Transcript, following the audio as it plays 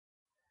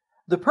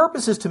The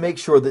purpose is to make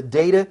sure that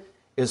data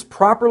is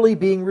properly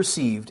being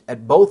received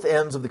at both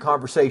ends of the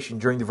conversation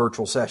during the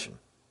virtual session.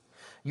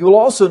 You will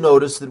also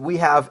notice that we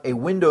have a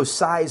window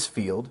size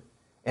field,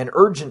 an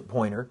urgent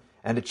pointer,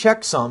 and a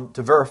checksum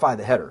to verify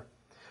the header.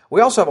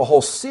 We also have a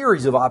whole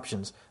series of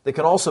options that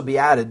can also be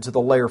added to the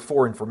layer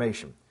 4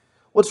 information.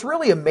 What's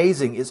really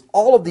amazing is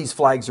all of these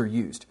flags are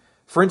used.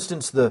 For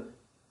instance, the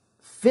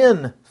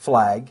fin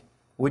flag,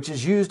 which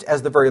is used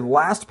as the very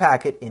last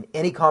packet in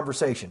any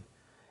conversation.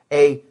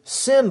 A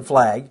SYN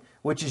flag,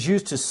 which is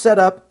used to set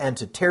up and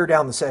to tear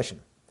down the session.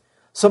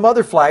 Some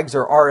other flags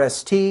are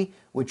RST,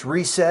 which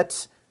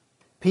resets,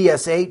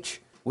 PSH,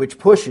 which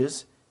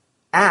pushes,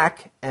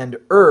 AC and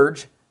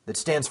URGE, that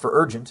stands for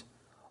urgent.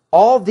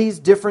 All these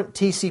different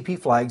TCP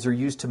flags are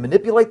used to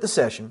manipulate the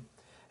session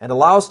and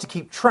allow us to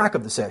keep track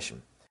of the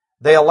session.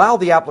 They allow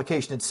the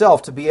application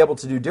itself to be able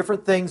to do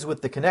different things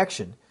with the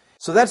connection.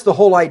 So that's the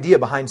whole idea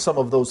behind some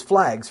of those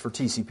flags for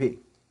TCP.